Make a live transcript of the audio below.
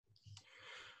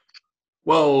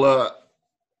Well,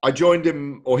 I joined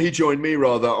him, or he joined me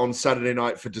rather, on Saturday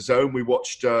night for DAZN. We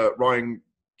watched Ryan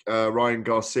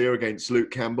Garcia against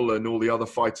Luke Campbell and all the other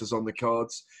fighters on the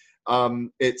cards.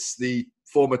 It's the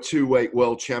former two-weight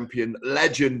world champion,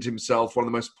 legend himself, one of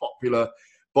the most popular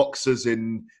boxers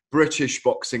in British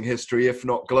boxing history, if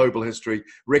not global history,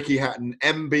 Ricky Hatton,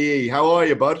 MBE. How are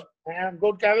you, bud? I'm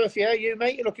good, Gareth. Yeah, you,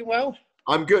 mate? You're looking well?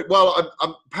 I'm good. Well,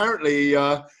 I'm apparently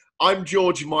I'm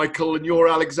George Michael and you're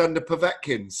Alexander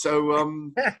Povetkin.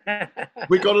 So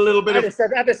we got a little bit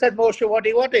I'd have said more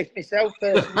Shawadi Wadi myself.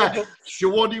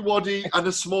 Shawadi Wadi and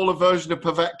a smaller version of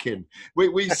Povetkin.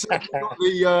 We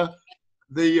certainly got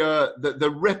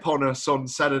the rip on us on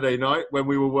Saturday night when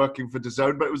we were working for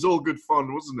DAZN, but it was all good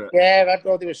fun, wasn't it? Yeah, I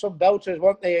thought there were some belters,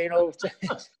 weren't there? You know,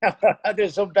 there were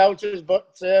some belters,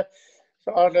 but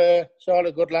sort of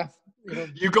a good laugh.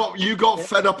 You got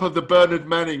fed up of the Bernard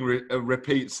Manning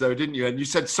repeats, though, didn't you? And you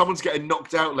said someone's getting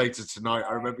knocked out later tonight.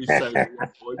 I remember you saying at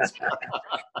one point.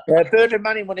 Yeah, Bernard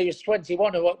Manning when he was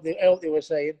 21, or what they were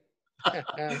saying.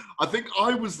 I think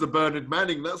I was the Bernard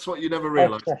Manning. That's what you never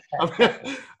realised.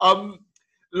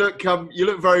 Look, you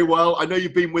look very well. I know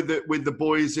you've been with the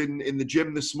boys in the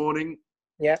gym this morning.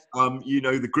 Yeah. You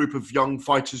know, the group of young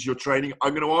fighters you're training.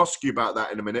 I'm going to ask you about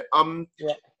that in a minute.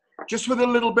 Yeah. Just with a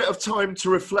little bit of time to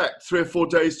reflect, 3 or 4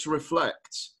 days to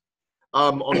reflect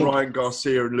on Ryan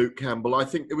Garcia and Luke Campbell. I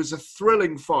think it was a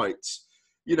thrilling fight.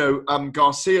 You know,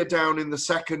 Garcia down in the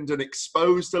second and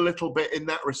exposed a little bit in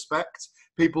that respect.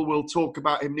 People will talk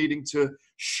about him needing to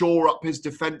shore up his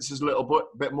defences a little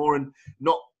bit more and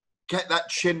not get that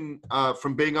chin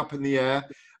from being up in the air.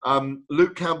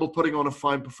 Luke Campbell putting on a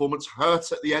fine performance,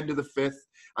 hurt at the end of the fifth,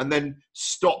 and then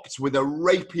stopped with a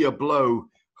rapier blow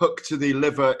hook to the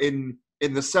liver in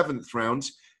the seventh round.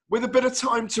 With a bit of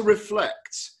time to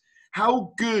reflect,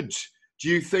 how good do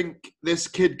you think this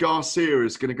kid Garcia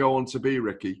is going to go on to be,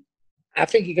 Ricky? I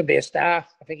think he can be a star.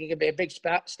 I think he can be a big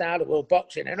star at world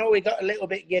boxing. I know he got a little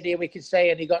bit giddy, we could say,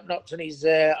 and he got knocked on his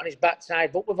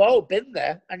backside. But we've all been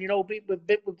there, and you know we've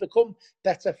become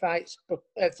better fighters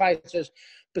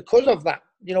because of that.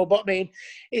 You know, but I mean,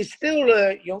 he's still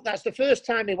young. That's the first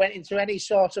time he went into any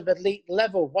sort of elite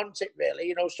level, wasn't it? Really,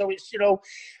 you know. So it's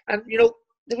and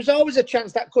there was always a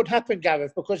chance that could happen,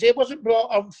 Gareth, because he wasn't brought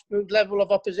on through level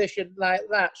of opposition like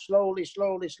that. Slowly,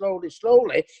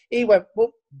 he went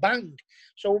boom, bang.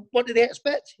 So what did he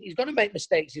expect? He's going to make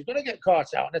mistakes. He's going to get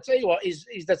caught out. And I tell you what, he's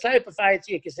the type of fighter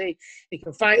you can see. He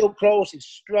can fight up close. He's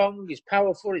strong. He's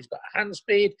powerful. He's got hand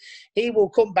speed. He will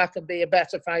come back and be a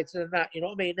better fighter than that. You know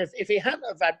what I mean? If he hadn't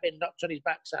have been knocked on his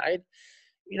backside,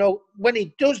 you know, when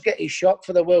he does get his shot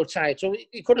for the world title,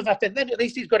 it could have happened then. At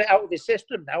least he's got it out of his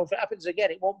system now. If it happens again,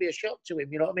 it won't be a shock to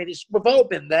him. You know what I mean? We've all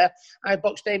been there. I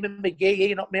boxed Damon McGee.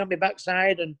 He knocked me on my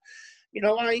backside. And, you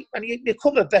know, you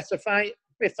become a better fighter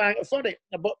for it.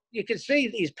 But you can see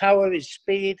his power, his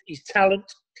speed, his talent.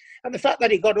 And the fact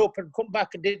that he got up and come back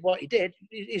and did what he did,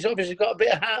 he's obviously got a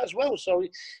bit of heart as well. So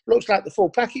it looks like the full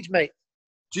package, mate.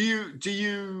 Do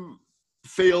you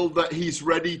feel that he's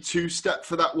ready to step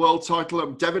for that world title?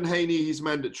 Devin Haney, he's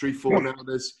mandatory for now.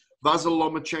 There's Vasyl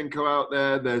Lomachenko out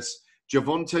there. There's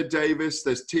Gervonta Davis.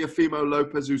 There's Teofimo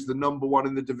Lopez, who's the #1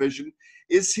 in the division.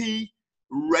 Is he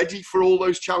ready for all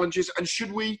those challenges? And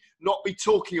should we not be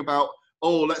talking about,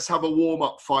 let's have a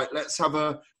warm-up fight, let's have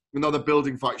another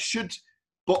building fight? Should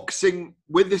boxing,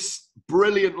 with this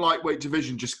brilliant lightweight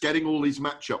division, just getting all these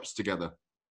matchups together?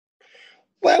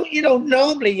 Well, you know,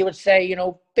 normally you would say, you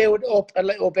know, build up a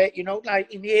little bit, you know,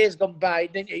 like in years gone by,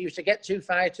 didn't you? You used to get two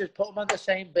fighters, put them on the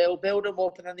same bill, build them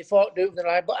up, and then they fought over the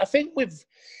line. But I think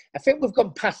we've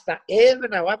gone past that era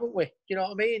now, haven't we? You know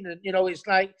what I mean? And, you know, it's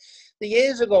like the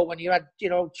years ago when you had, you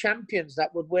know, champions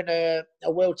that would win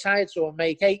a world title and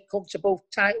make 8 comfortable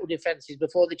title defences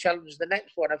before they challenge the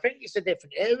next one. I think it's a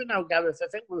different era now, Gareth. I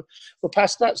think we're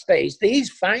past that stage.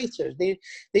 These fighters,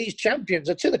 these champions,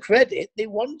 are to the credit, they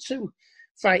want to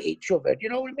fight each other. Do you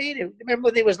know what I mean?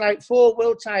 Remember, there was like 4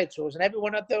 world titles and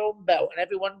everyone had their own belt and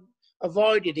everyone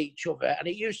avoided each other, and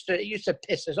it used to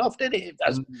piss us off, didn't it,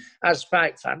 as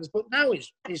fight fans? But now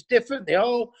it's different. They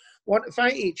all want to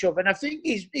fight each other, and I think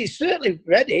he's certainly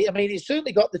ready. I mean, he's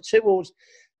certainly got the tools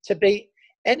to beat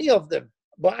any of them.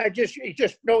 But he's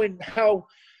just knowing how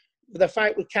the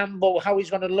fight with Campbell, how he's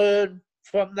going to learn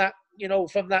from that,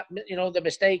 the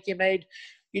mistake he made.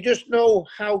 You just know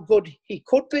how good he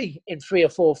could be in 3 or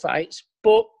 4 fights.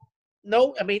 But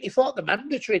no, I mean, he fought the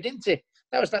mandatory, didn't he?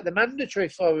 That was like the mandatory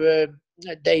for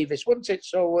Davis, wasn't it?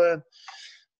 So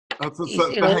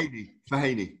for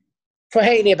Haney. For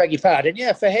Haney, I beg your pardon.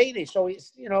 Yeah, for Haney. So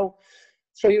it's, you know,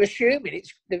 So you're assuming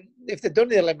if they've done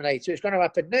the eliminator, it's going to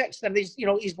happen next. And he's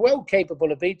well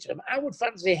capable of beating them. I would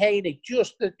fancy Haney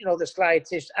just the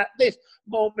slightest at this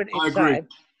moment in time.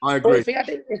 I agree. But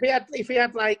if he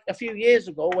had like a few years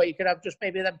ago where you could have just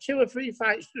maybe them 2 or 3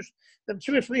 fights,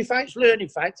 learning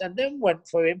fights, and then went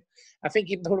for him, I think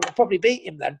he would probably beat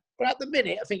him then. But at the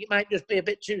minute, I think it might just be a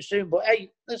bit too soon. But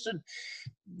hey, listen,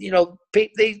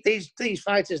 these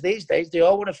fighters these days, they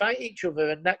all want to fight each other,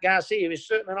 and that Garcia is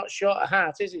certainly not short of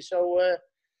heart, is he? So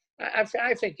I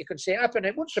think you could see it happen.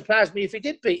 It wouldn't surprise me if he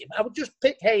did beat him. I would just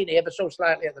pick Haney ever so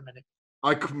slightly at the minute.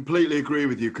 I completely agree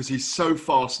with you because he's so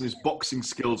fast and his boxing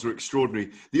skills are extraordinary.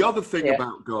 The other thing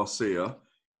about Garcia,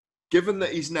 given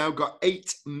that he's now got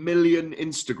 8 million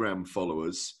Instagram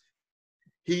followers,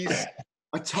 he's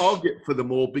a target for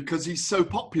them all because he's so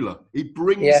popular. He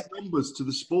brings numbers to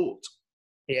the sport.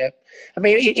 Yeah. I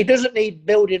mean, he doesn't need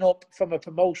building up from a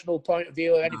promotional point of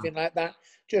view or anything like that.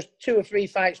 Just 2 or 3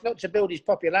 fights, not to build his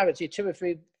popularity, 2 or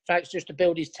 3 fights just to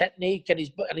build his technique and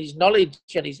his knowledge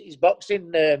and his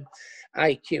boxing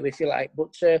IQ, if you like.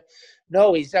 But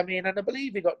no, and I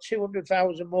believe he got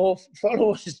 200,000 more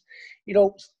followers,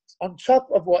 on top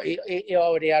of what he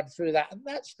already had through that. And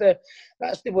that's the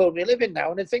world we live in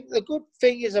now. And I think the good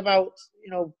thing is about,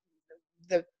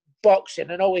 the boxing.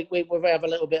 I know we have a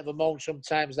little bit of a moan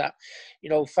sometimes that,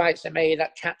 fights are made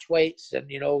at catch weights and,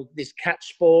 this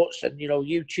catch sports and,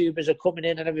 YouTubers are coming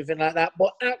in and everything like that.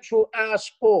 But our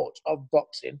sport of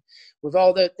boxing, with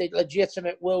all the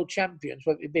legitimate world champions,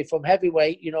 whether it be from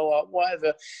heavyweight, or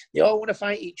whatever, they all want to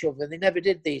fight each other and they never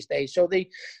did these days. So the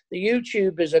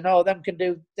YouTubers and all them can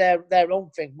do their own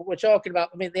thing. But we're talking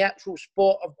about, the actual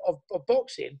sport of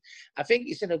boxing, I think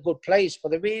it's in a good place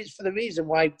for the reason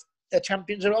why the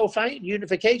champions are all fighting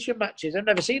unification matches. I've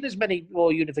never seen as many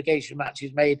more unification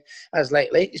matches made as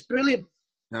lately. It's brilliant.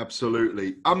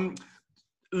 Absolutely.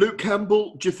 Luke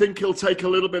Campbell, do you think he'll take a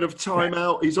little bit of time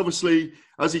out? He's obviously,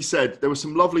 as he said, there were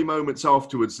some lovely moments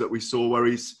afterwards that we saw where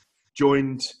he's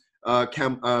joined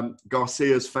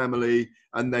Garcia's family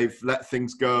and they've let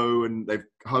things go and they've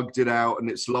hugged it out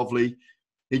and it's lovely.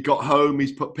 He got home,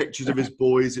 he's put pictures of his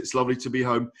boys. It's lovely to be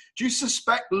home. Do you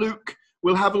suspect Luke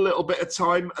will have a little bit of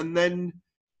time and then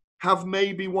have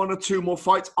maybe 1 or 2 more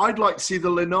fights? I'd like to see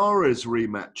the Linares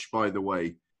rematch, by the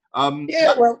way. Kind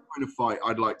of fight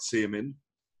I'd like to see him in.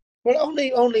 Well,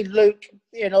 only Luke,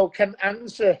 can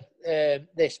answer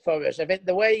this for us. I think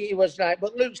the way he was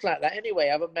but Luke's like that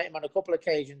anyway. I've met him on a couple of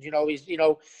occasions. He's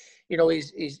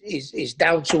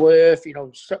down to earth.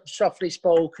 Softly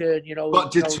spoken.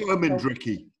 But determined,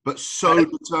 Ricky. But so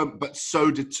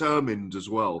determined as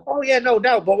well. Oh yeah, no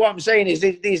doubt. But what I'm saying is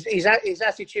his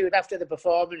attitude after the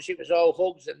performance, it was all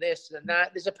hugs and this and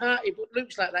that. There's a party, but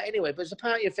Luke's like that anyway. But there's a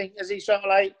party, I think, as he sort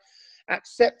of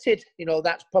accepted.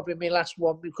 That's probably my last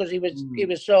one because he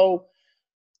was so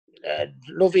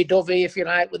lovey-dovey, if you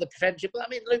like, with the friendship.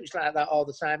 But Luke's like that all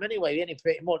the time anyway,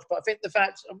 pretty much. But I think the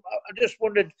fact, I just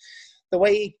wondered the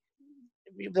way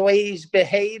his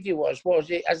behaviour was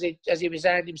it as he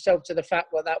resigned himself to the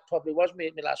fact that probably was my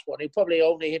last one. He probably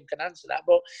only him can answer that.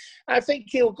 But I think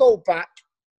he'll go back.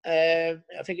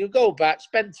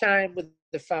 Spend time with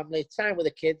the family, time with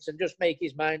the kids, and just make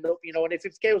his mind up. And if he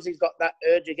feels he's got that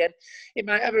urge again, he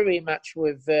might have a rematch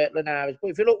with Linares.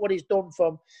 But if you look what he's done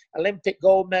from Olympic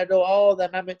gold medal, all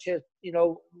them amateur,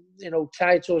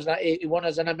 titles that he won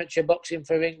as an amateur boxing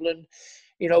for England.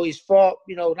 He's fought,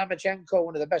 Lomachenko,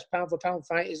 one of the best pound-for-pound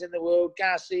fighters in the world.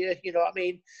 Garcia,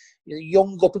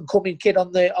 young up-and-coming kid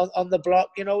on the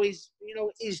block.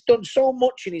 He's done so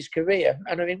much in his career.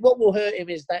 And what will hurt him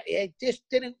is that he just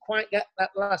didn't quite get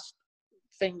that last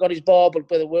thing on his bauble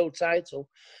with a world title.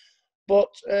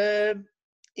 But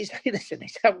he's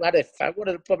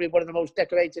probably one of the most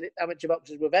decorated amateur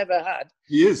boxers we've ever had.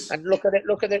 He is. And look at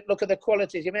the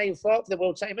qualities. He may have fought for the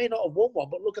world title. He may not have won one,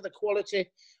 but look at the quality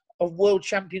of world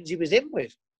champions he was in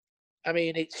with.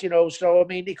 It's,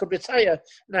 he could retire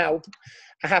now,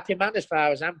 a happy man as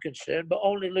far as I'm concerned, but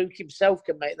only Luke himself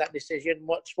can make that decision.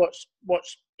 What's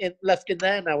left in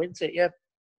there now, isn't it? Yeah.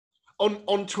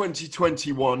 On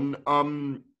 2021, I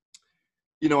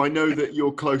know that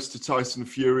you're close to Tyson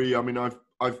Fury.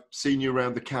 I've seen you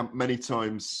around the camp many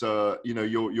times.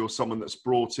 You're someone that's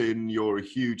brought in. You're a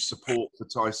huge support for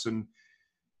Tyson.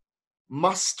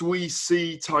 Must we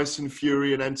see Tyson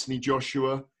Fury and Anthony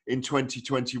Joshua in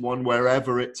 2021,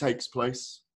 wherever it takes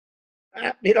place?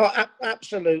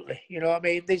 Absolutely.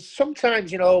 There's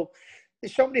sometimes,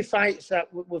 there's so many fights that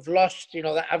we've lost,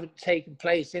 that haven't taken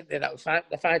place, isn't there? That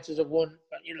the fighters have won,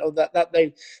 that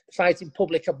the fighting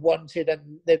public have wanted,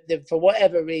 and they've for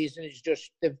whatever reason, it's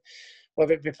just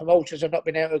whether it be promoters have not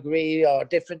been able to agree, or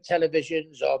different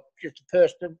televisions, or just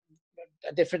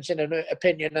a difference in an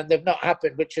opinion, and they've not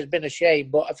happened, which has been a shame.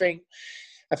 But I think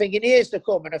in years to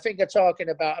come, and I think they're talking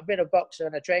about, I've been a boxer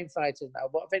and a trained fighter now,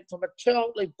 but I think from a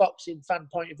totally boxing fan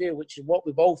point of view, which is what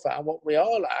we both are and what we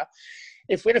all are,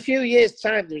 if in a few years'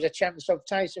 time there was a chance of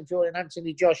Tyson Fury and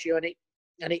Anthony Joshua,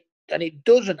 and it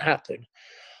doesn't happen,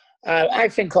 I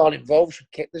think all involved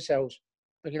should kick themselves.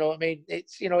 You know what I mean?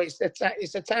 It's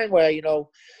a time where,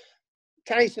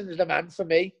 Tyson's the man for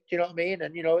me. Do you know what I mean?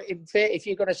 And if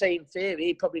you're going to say in theory,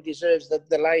 he probably deserves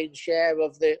the lion's share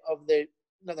of the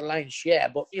not the lion's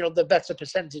share, but the better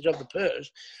percentage of the purse.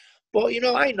 But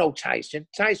I know Tyson.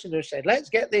 Tyson who said, let's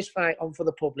get this fight on for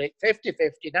the public,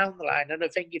 50-50 down the line. And I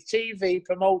think if TV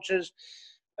promoters,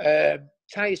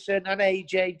 Tyson and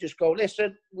AJ just go,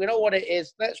 listen, we know what it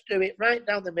is. Let's do it right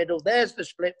down the middle. There's the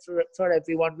split for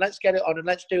everyone. Let's get it on and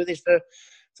let's do this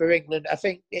for England. I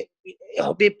think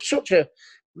it'll be such a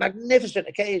magnificent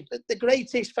occasion. The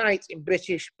greatest fight in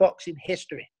British boxing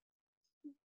history,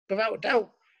 without a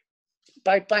doubt.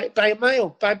 By a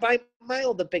mile,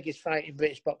 the biggest fight in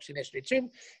British boxing history. Two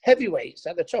heavyweights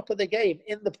at the top of the game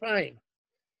in the prime.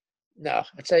 No,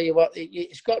 I tell you what,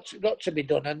 it's got to be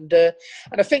done, and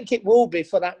I think it will be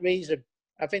for that reason.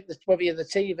 I think that whether you're the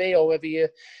TV or whether you're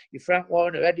Frank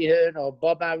Warren or Eddie Hearn or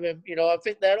Bob Arum, I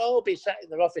think they'll all be sat in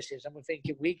their offices and we're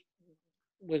thinking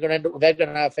we're going to end up with egg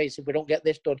on our face if we don't get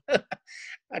this done.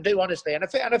 I do honestly, and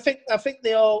I think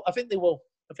they will.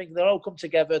 I think they'll all come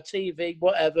together, TV,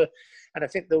 whatever, and I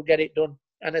think they'll get it done.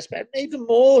 And even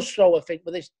more so, I think,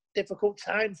 with this difficult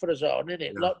time for us all, isn't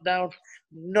it? Yeah. Lockdown.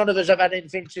 None of us have had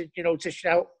anything to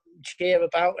shout, cheer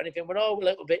about, anything. We're all a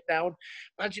little bit down.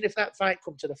 Imagine if that fight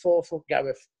come to the forefront,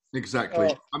 Gareth.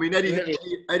 Exactly. I mean,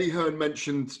 Eddie Hearn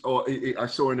mentioned, or I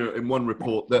saw in one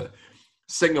report that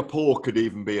Singapore could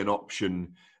even be an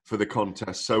option for the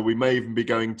contest. So we may even be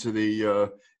going to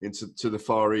the to the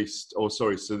Far East, or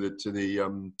sorry,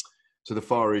 to the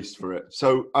Far East for it.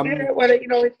 So yeah, well,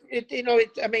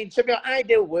 I mean, to be an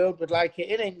ideal world would like it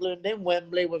in England, in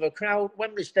Wembley, with a crowd,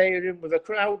 Wembley Stadium with a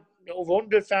crowd over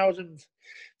 100,000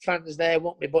 fans there,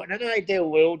 won't be? But in an ideal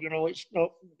world, it's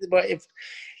not. But if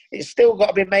it's still got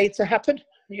to be made to happen,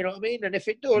 you know what I mean? And if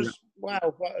it does, yeah.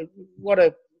 Wow, what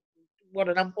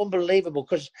an unbelievable,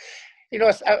 because.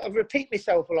 I repeat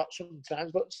myself a lot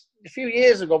sometimes, but a few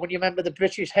years ago, when you remember the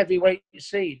British heavyweight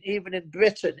scene, even in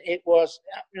Britain, it was,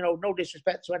 no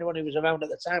disrespect to anyone who was around at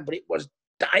the time, but it was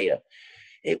dire.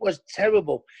 It was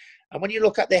terrible. And when you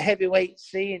look at the heavyweight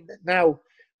scene now,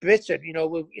 Britain,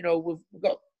 we've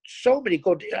got so many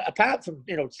good, apart from,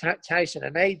 Tyson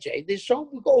and AJ,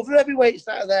 we've got other heavyweights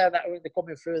that are there that are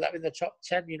coming through, that are in the top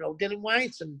 10, Dylan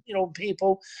White and,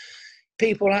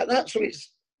 people like that. So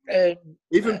it's,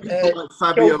 even people like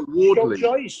Fabio Wardley,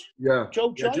 Joe Joyce,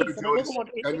 Joe Joyce,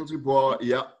 Daniel Dubois,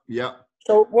 yeah.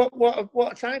 So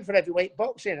what a time for heavyweight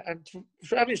boxing, and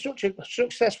for having such a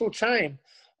successful time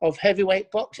of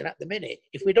heavyweight boxing at the minute.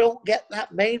 If we don't get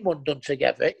that main one done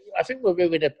together, I think we're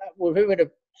ruining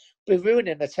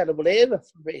a terrible era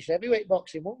for British heavyweight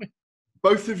boxing, won't we?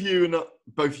 Both you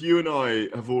and I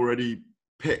have already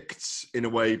picked, in a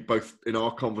way, both in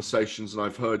our conversations, and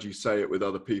I've heard you say it with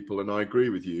other people, and I agree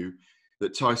with you,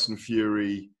 that Tyson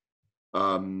Fury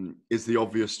is the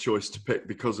obvious choice to pick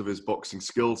because of his boxing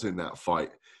skills in that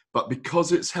fight. But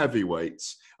because it's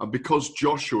heavyweights, and because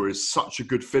Joshua is such a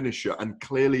good finisher and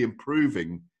clearly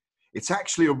improving, it's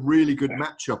actually a really good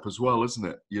matchup as well, isn't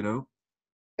it?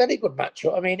 Very good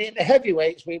matchup. I mean, in the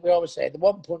heavyweights, we always say the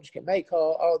one punch can make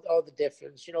all the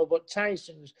difference, but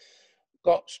Tyson's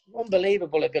got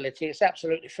unbelievable ability. It's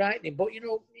absolutely frightening. But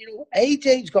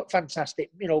AJ's got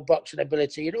fantastic, boxing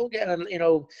ability. You don't get an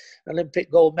Olympic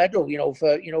gold medal,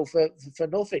 for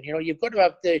nothing. You've got to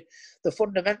have the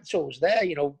fundamentals there,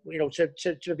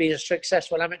 to be a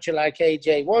successful amateur like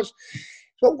AJ was. He's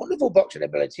got wonderful boxing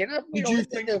ability. And did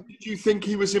you think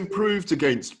he was improved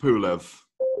against Pulev?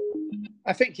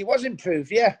 I think he was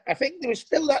improved. Yeah, I think there was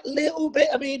still that little bit.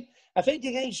 I mean, I think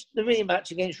against the rematch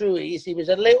against Ruiz, he was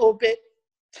a little bit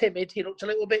timid. He looked a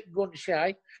little bit gun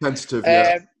shy, tentative.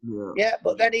 Yeah.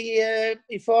 But then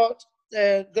he fought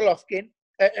Golovkin.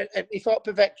 He fought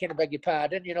Povetkin, I beg your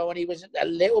pardon. And he was a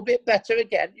little bit better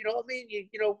again. You know what I mean?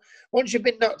 Once you've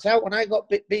been knocked out, when I got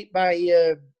beat by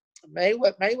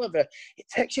Mayweather, it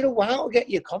takes you a while to get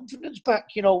your confidence back.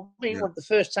 When the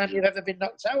first time you've ever been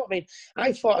knocked out. I mean,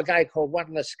 I fought a guy called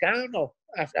Juan Lascano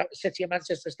at the City of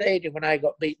Manchester Stadium when I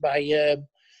got beat by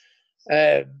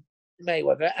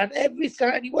Mayweather, and every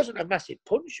time, he wasn't a massive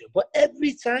puncher, but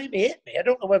every time he hit me, I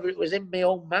don't know whether it was in my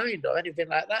own mind or anything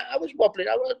like that, I was wobbling.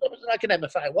 I was like an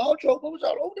MFI wardrobe. I was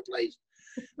all over the place.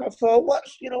 I thought,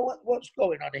 what's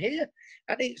going on here?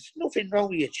 And it's nothing wrong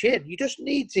with your chin. You just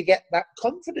need to get that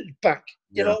confidence back.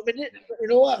 You know what I mean? You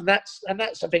know what? And that's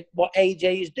I think what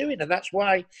AJ is doing, and that's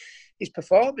why his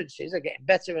performances are getting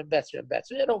better and better and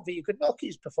better. I don't think you could knock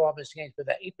his performance against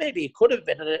Pavetta. Maybe he could have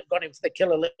been and gone in for the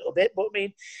kill a little bit, but I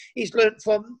mean, he's learned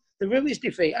from the Ruiz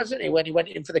defeat, hasn't he? When he went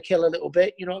in for the kill a little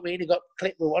bit, you know what I mean? He got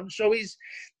clipped with one, so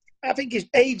I think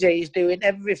AJ is doing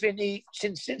everything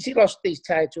since he lost these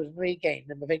titles and regained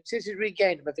them. I think since he's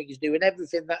regained them, I think he's doing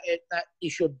everything that he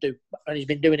should do, and he's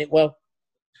been doing it well.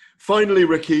 Finally,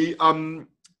 Ricky,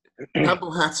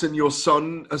 Campbell Hatton, your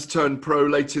son, has turned pro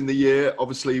late in the year.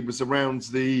 Obviously, it was around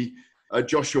the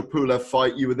Joshua Pulev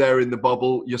fight. You were there in the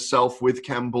bubble yourself with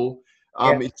Campbell.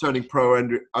 He's turning pro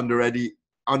under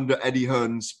Eddie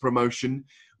Hearn's promotion.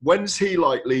 When's he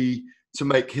likely to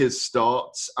make his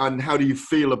starts, and how do you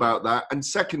feel about that? And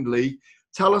secondly,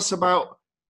 tell us about,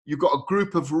 you've got a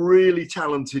group of really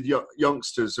talented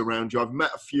youngsters around you. I've met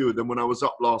a few of them when I was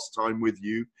up last time with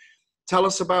you. Tell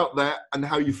us about that and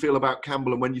how you feel about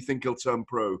Campbell and when you think he'll turn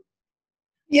pro.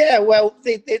 Yeah, well,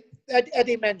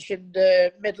 Eddie mentioned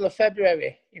middle of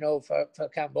February, for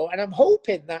Campbell, and I'm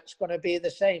hoping that's going to be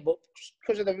the same. But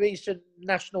because of the recent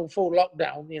national full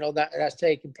lockdown, that's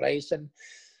taken place, and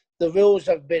the rules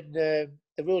of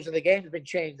the game have been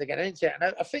changed again, isn't it?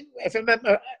 And I think, if I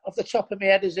remember off the top of my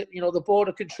head, is it the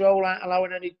border control aren't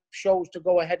allowing any shows to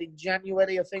go ahead in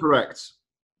January? I think. Correct.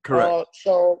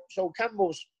 So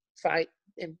Campbell's fight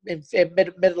in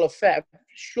middle of Feb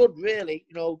should really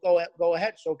go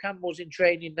ahead. So Campbell's in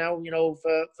training now,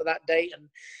 for that date, and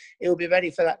he'll be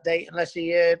ready for that date unless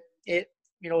he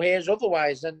hears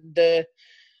otherwise. And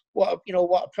what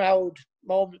a proud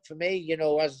moment for me,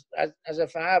 as a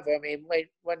father. I mean,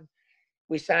 when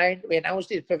we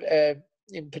announced his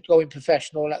going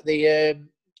professional at the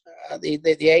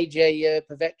AJ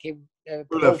Povetkin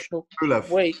promotional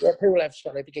week. Pulev,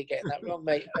 sorry, if you keep getting that wrong,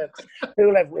 mate.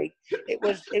 Pulev week. It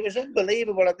was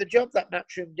unbelievable. And the job that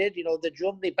Matchroom did, the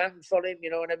drum they banged for him,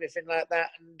 and everything like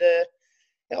that. And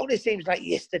it only seems like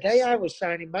yesterday I was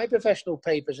signing my professional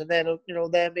papers, and then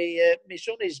there my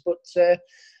son is. But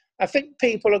I think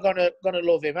people are gonna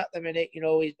love him at the minute.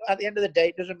 He's, at the end of the day,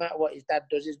 it doesn't matter what his dad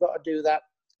does. He's got to do that.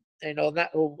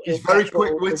 He's very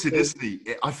quick-witted, isn't he?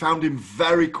 I found him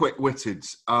very quick-witted.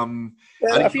 And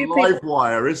he's a live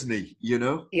wire, isn't he?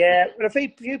 Yeah, but a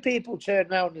few people turn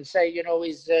around and say,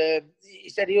 he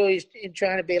said he always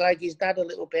trying to be like his dad a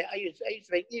little bit. I used to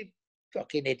think, you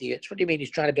fucking idiots. What do you mean he's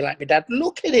trying to be like my dad?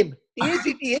 Look at him. He is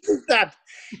his dad.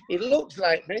 He looks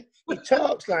like me. He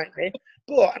talks like me.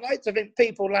 But I like to think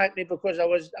people like me because I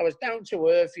was down to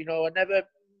earth.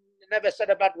 I never said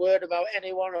a bad word about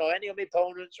anyone or any of my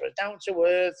opponents. I was down to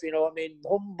earth,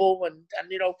 humble, and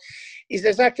he's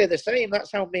exactly the same.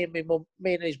 That's how me and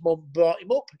his mum brought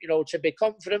him up, to be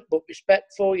confident but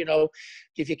respectful.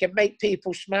 If you can make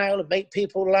people smile and make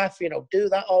people laugh, do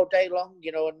that all day long.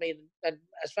 And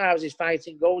as far as his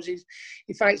fighting goes,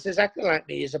 he fights exactly like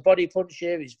me. He's a body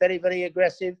puncher. He's very, very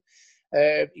aggressive.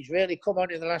 He's really come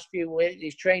on in the last few weeks.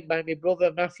 He's trained by my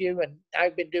brother Matthew, and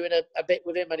I've been doing a bit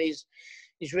with him, and he's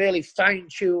really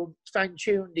fine-tuned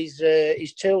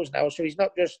his tools now. So he's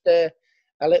not just a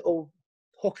little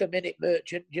hook a minute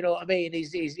merchant. You know what I mean?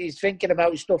 He's thinking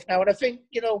about his stuff now. And I think,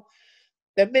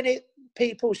 the minute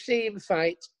people see him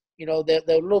fight,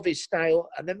 they'll love his style.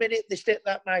 And the minute they stick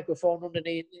that microphone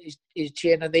underneath his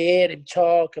chin and they hear him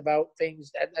talk about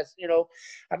things, and that's,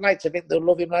 I'd like to think they'll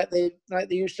love him like they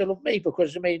used to love me.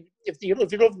 Because, I mean, if you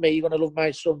love me, you're going to love my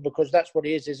son, because that's what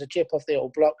he is. He's a chip off the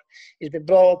old block. He's been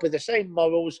brought up with the same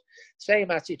morals,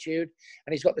 same attitude,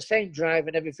 and he's got the same drive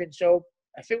and everything. So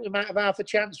I think we might have half a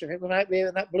chance. I think we might be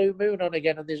having that blue moon on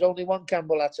again, and there's only one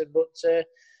Campbell Hatton, but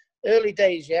early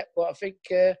days yet. But I think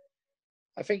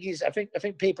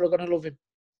people are going to love him.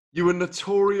 You were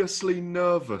notoriously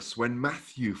nervous when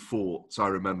Matthew fought, I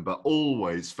remember,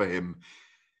 always for him.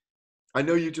 I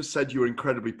know you just said you were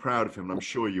incredibly proud of him, and I'm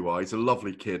sure you are. He's a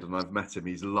lovely kid, and I've met him.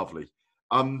 He's lovely.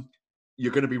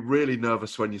 You're going to be really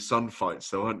nervous when your son fights,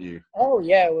 though, aren't you? Oh,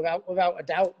 yeah, without a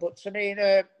doubt. But, I mean,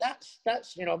 that's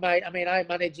mate, I mean, I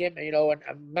manage him,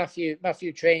 and Matthew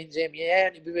trains him,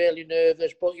 and he'd be really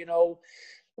nervous. But,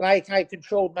 like I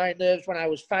controlled my nerves when I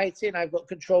was fighting, I've got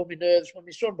to control my nerves with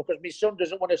my son, because my son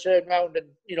doesn't want to turn around and,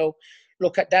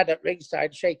 look at dad at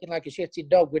ringside shaking like a shitting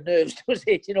dog with nerves, does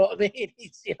it? You know what I mean?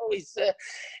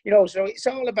 So it's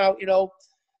all about,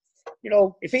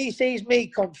 if he sees me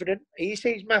confident, he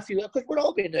sees Matthew, because we'll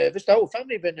all be nervous, the whole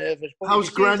family be nervous. But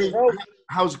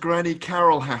How's Granny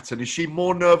Carol Hatton? Is she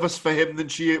more nervous for him than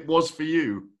she was for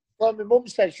you? Well, my mum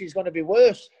said she's going to be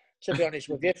worse, to be honest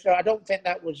with you. So I don't think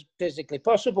that was physically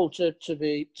possible to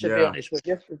be honest with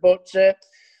you.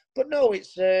 But no,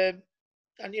 it's and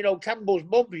Campbell's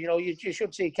mum. You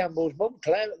should see Campbell's mum,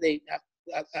 Claire,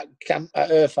 at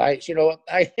her fights. You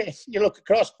look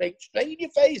across, think straight in your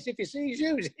face if he sees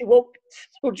you.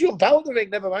 He'll jump out the ring.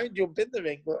 Never mind jump in the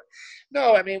ring. But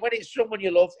no, I mean, when it's someone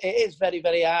you love, it is very,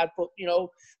 very hard. But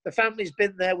the family's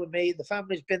been there with me. The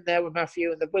family's been there with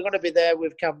Matthew, and we're going to be there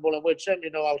with Campbell, and we'll certainly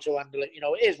know how to handle it.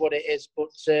 It is what it is. But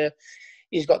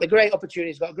he's got the great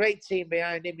opportunity. He's got a great team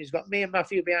behind him. He's got me and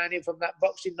Matthew behind him from that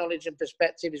boxing knowledge and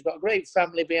perspective. He's got a great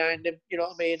family behind him. You know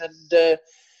what I mean? And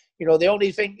the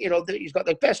only thing, he's got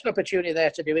the best opportunity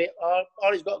there to do it.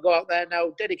 All he's got to go out there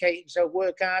now, dedicate himself,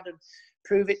 work hard, and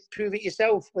prove it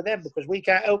yourself with them, because we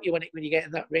can't help you when you get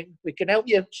in that ring. We can help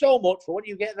you so much, but when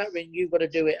you get in that ring, you've got to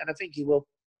do it, and I think he will.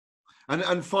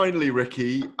 And finally,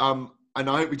 Ricky, and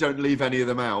I hope we don't leave any of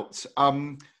them out.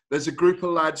 There's a group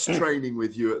of lads training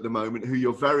with you at the moment who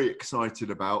you're very excited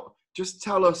about. Just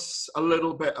tell us a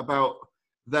little bit about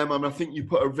them. I think you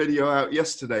put a video out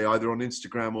yesterday, either on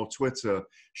Instagram or Twitter,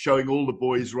 showing all the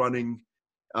boys running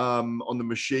on the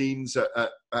machines at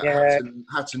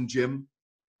Hatton Gym.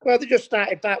 Well, they just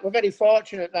started back. We're very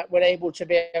fortunate that we're able to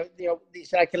be,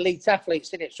 these like elite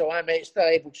athletes in it. So I'm still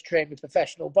able to train with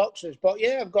professional boxers. But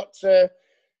yeah, I've got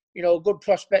good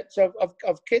prospects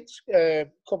of kids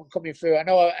coming through. I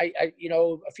know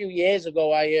a few years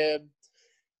ago I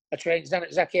trained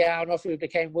Zakianov, who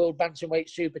became world bantamweight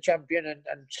super champion, and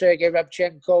Sergey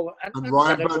Rabchenko, and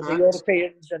Ryan Burnett, the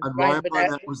Europeans, and Ryan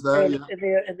Burnett was there.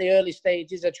 In the early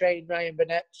stages. I trained Ryan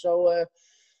Burnett. So,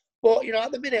 but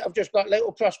at the minute I've just got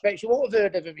little prospects. You won't have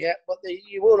heard of him yet, but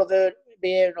you will have be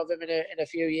hearing of him in a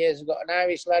few years. I've got an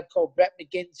Irish lad called Brett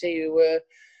McGinty who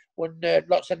won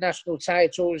lots of national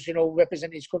titles.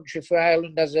 Representing his country for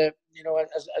Ireland as a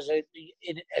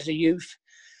youth.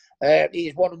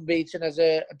 He's one unbeaten as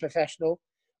a professional.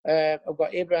 I've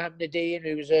got Ibrahim Nadine,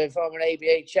 who's a former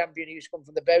ABA champion. He's come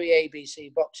from the Bury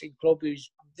ABC Boxing Club, who's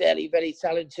very, very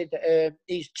talented.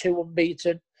 He's 2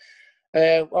 unbeaten.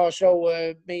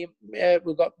 Also,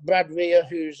 we've got Brad Rhea,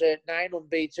 who's 9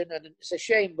 unbeaten. And it's a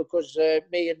shame because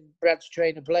me and Brad's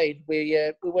trainer, Blaine,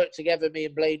 we work together, me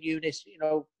and Blaine Eunice,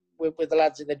 with the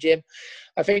lads in the gym.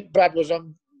 I think Brad was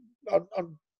on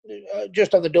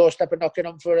just on the doorstep and knocking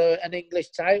on for an English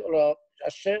title, or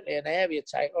certainly an area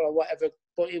title or whatever.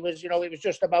 But it was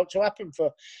just about to happen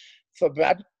for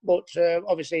Brad. But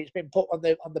obviously it's been put on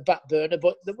the back burner.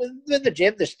 But within the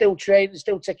gym, they're still training,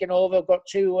 still ticking over. I've got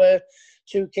two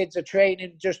kids are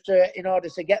training just in order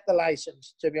to get the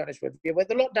license, to be honest with you. But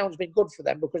the lockdown's been good for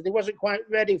them because they wasn't quite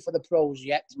ready for the pros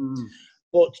yet.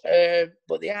 But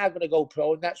they are going to go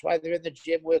pro, and that's why they're in the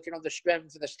gym working on the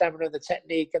strength and the stamina and the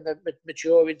technique and the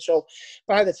maturing. So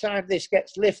by the time this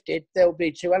gets lifted, there'll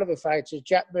be 2 hell of a fighters,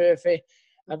 Jack Murphy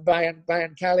and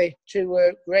Brian Kelly,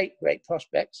 2 great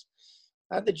prospects.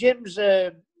 And the gym's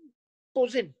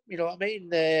buzzing, you know what I mean?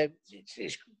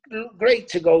 It's great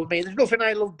to go. I mean, there's nothing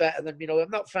I love better than, I'm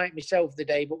not fighting myself the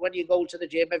day, but when you go to the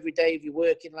gym every day of your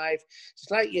working life,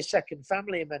 it's like your second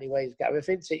family in many ways, Gareth,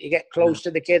 isn't it? You get close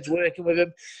to the kids, working with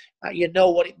them. You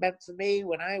know what it meant for me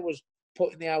when I was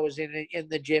putting the hours in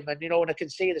the gym, and, and I can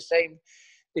see the same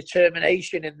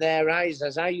determination in their eyes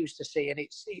as I used to see, and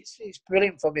it's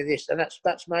brilliant for me, this, and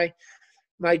that's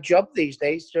my job these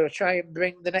days, to try and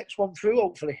bring the next one through,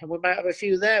 hopefully, and we might have a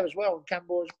few there as well.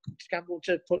 Campbell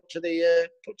to put to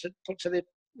the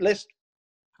list.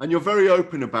 And you're very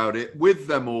open about it with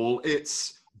them all.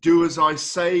 It's do as I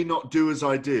say, not do as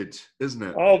I did, isn't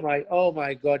it? Oh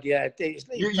my God, yeah. You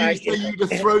say you'd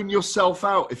have thrown yourself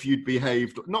out if you'd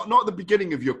behaved, not at the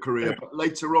beginning of your career, but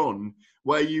later on,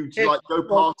 where you'd go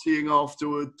partying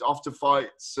after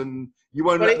fights, and you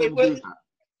won't let them do that.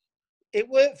 It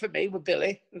worked for me with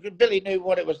Billy, because Billy knew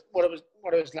what it was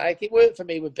like. It worked for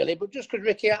me with Billy, but just because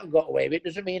Ricky Hatton got away with it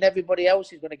doesn't mean everybody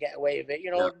else is going to get away with it.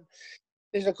 Yeah. And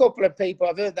there's a couple of people,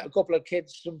 I've heard that a couple of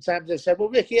kids sometimes have said, well,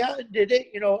 Ricky Hatton did it,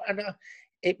 and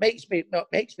it makes me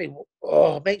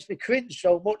cringe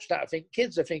so much that I think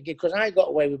kids are thinking, because I got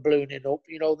away with ballooning up,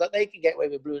 that they can get away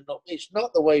with ballooning up. It's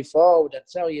not the way forward, I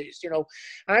tell you. It's,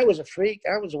 I was a freak,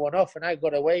 I was a one-off, and I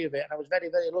got away with it, and I was very,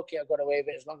 very lucky I got away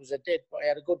with it as long as I did. But I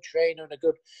had a good trainer and a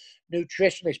good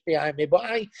nutritionist behind me. But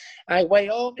I weigh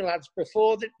all my lads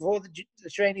before the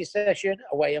training session,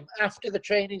 I weigh them after the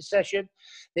training session.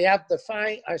 They have the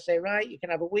fight, I say, right, you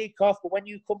can have a week off, but when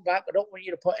you come back, I don't want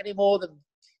you to put any more than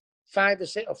 £4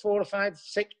 or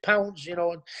 £6, you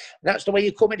know, and that's the way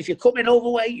you come in. If you come in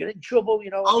overweight, you're in trouble, you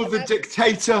know. Oh, the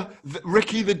dictator,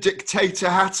 Ricky the Dictator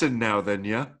Hatton now then,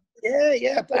 yeah?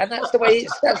 Yeah, and that's the way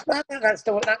that's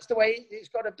the way it's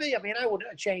got to be. I mean, I wouldn't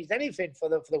have changed anything for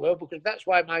the world, because that's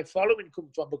why my following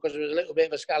comes from, because there was a little bit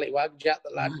of a scallywag, Jack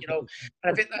the lad, you know,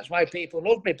 and I think that's why people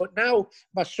love me. But now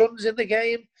my son's in the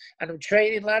game, and I'm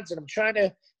training lads, and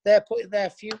they're putting their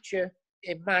future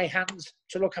in my hands,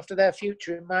 to look after their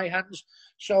future in my hands.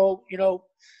 So, you know,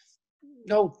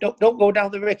 no, don't go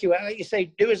down the Ricky way. Like you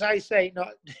say, do as I say,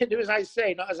 not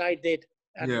as I did.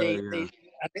 And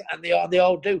they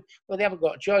all do. Well, they haven't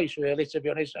got a choice, really, to be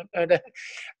honest. But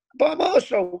I'm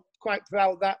also quite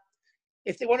proud that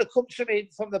if they want to come to me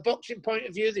from the boxing point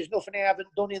of view, there's nothing I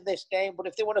haven't done in this game. But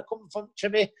if they want to come to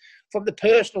me from the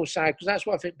personal side, because that's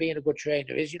what I think being a good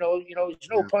trainer is, you know, there's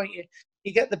no point.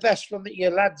 You get the best from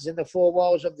your lads in the four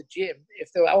walls of the gym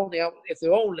if they're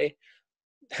only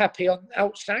happy on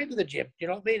outside of the gym. You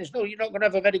know what I mean? You're not going to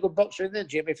have a very good boxer in the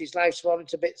gym if his life's falling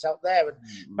to bits out there. And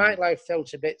my life fell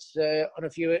to bits on a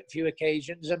few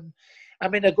occasions, and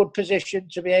I'm in a good position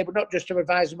to be able not just to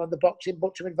advise them on the boxing,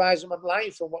 but to advise them on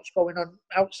life and what's going on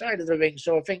outside of the ring.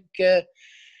 So I think I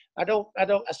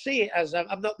see it as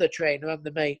I'm not the trainer, I'm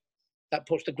the mate that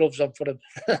puts the gloves on for them.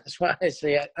 That's why I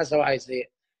see it. That's how I see it.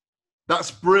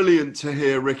 That's brilliant to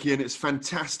hear, Ricky, and it's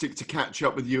fantastic to catch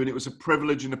up with you. And it was a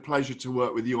privilege and a pleasure to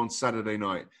work with you on Saturday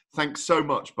night. Thanks so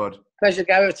much, bud. Pleasure,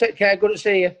 Gary. Take care. Good to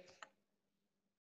see you.